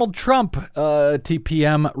that, Donald Trump,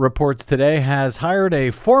 TPM reports today, has hired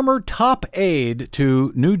a former top aide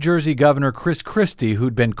to New Jersey Governor Chris Christie,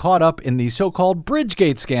 who'd been caught up in the so-called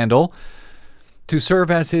Bridgegate scandal, to serve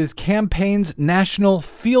as his campaign's national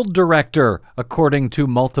field director, according to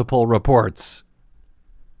multiple reports.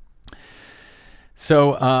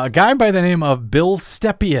 So a guy by the name of Bill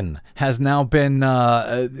Stepien has now been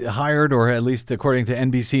hired, or at least according to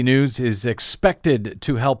NBC News, is expected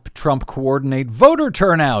to help Trump coordinate voter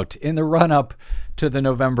turnout in the run-up to the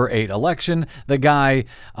November 8 election. The guy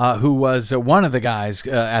who was one of the guys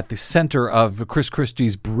at the center of Chris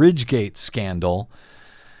Christie's Bridgegate scandal.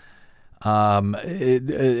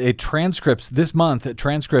 Transcripts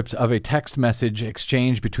of a text message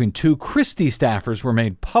exchange between two Christie staffers were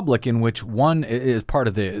made public, in which one is part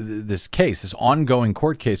of this ongoing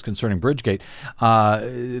court case concerning Bridgegate.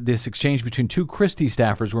 This exchange between two Christie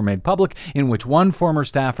staffers were made public, in which one former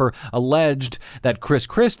staffer alleged that Chris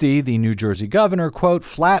Christie, the New Jersey governor, quote,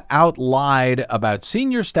 flat out lied about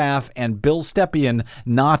senior staff and Bill Stepien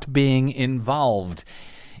not being involved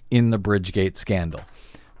in the Bridgegate scandal.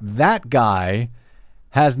 That guy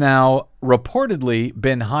has now reportedly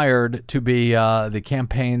been hired to be the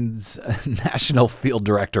campaign's national field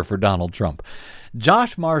director for Donald Trump.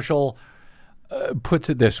 Josh Marshall puts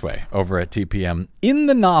it this way over at TPM. In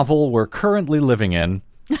the novel we're currently living in,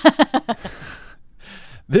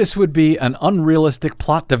 this would be an unrealistic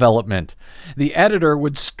plot development. The editor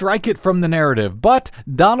would strike it from the narrative, but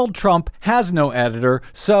Donald Trump has no editor,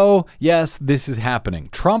 so yes, this is happening.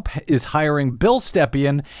 Trump is hiring Bill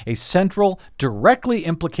Stepien, a central, directly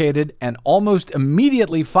implicated, and almost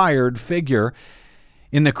immediately fired figure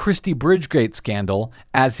in the Christie Bridgegate scandal,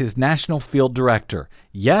 as his national field director.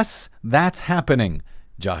 Yes, that's happening,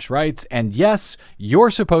 Josh writes, and yes, you're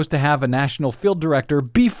supposed to have a national field director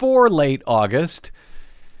before late August.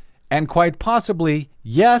 And quite possibly,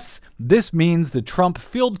 yes, this means the Trump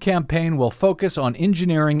field campaign will focus on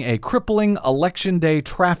engineering a crippling Election Day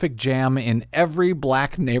traffic jam in every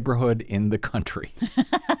black neighborhood in the country.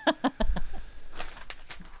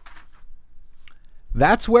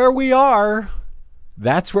 That's where we are.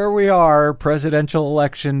 That's where we are, presidential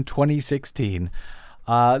election 2016.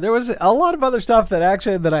 There was a lot of other stuff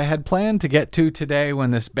that I had planned to get to today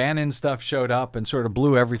when this Bannon stuff showed up and sort of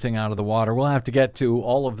blew everything out of the water. We'll have to get to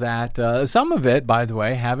all of that. Some of it, by the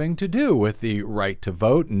way, having to do with the right to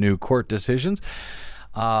vote and new court decisions.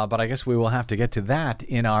 But I guess we will have to get to that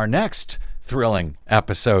in our next thrilling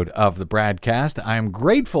episode of the BradCast. I'm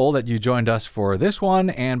grateful that you joined us for this one.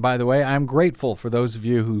 And by the way, I'm grateful for those of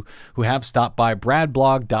you who have stopped by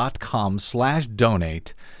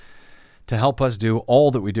bradblog.com/donate to help us do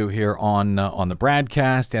all that we do here on the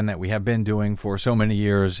BradCast, and that we have been doing for so many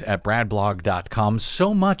years at bradblog.com,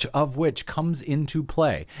 so much of which comes into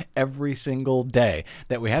play every single day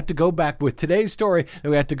that we had to go back with today's story, that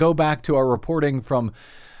we had to go back to our reporting from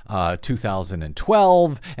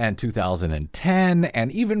 2012 and 2010,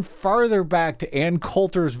 and even farther back to Ann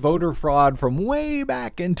Coulter's voter fraud from way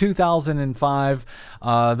back in 2005.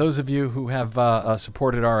 Those of you who have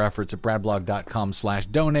supported our efforts at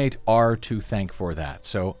bradblog.com/donate are to thank for that.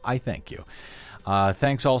 So I thank you.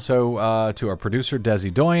 Thanks also to our producer,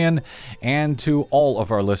 Desi Doyen, and to all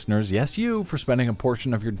of our listeners, yes, you, for spending a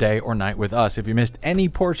portion of your day or night with us. If you missed any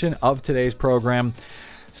portion of today's program,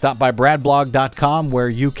 stop by bradblog.com, where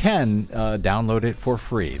you can download it for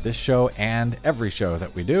free. This show and every show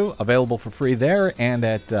that we do, available for free there and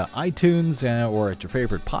at iTunes or at your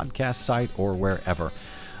favorite podcast site or wherever.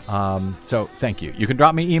 So thank you. You can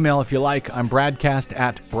drop me email if you like. I'm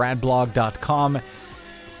bradcast@bradblog.com.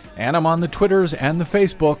 And I'm on the Twitters and the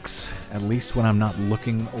Facebooks, at least when I'm not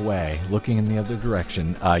looking away, looking in the other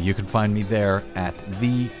direction. You can find me there at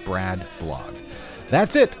the Brad Blog.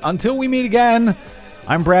 That's it. Until we meet again,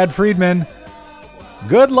 I'm Brad Friedman.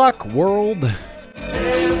 Good luck, world.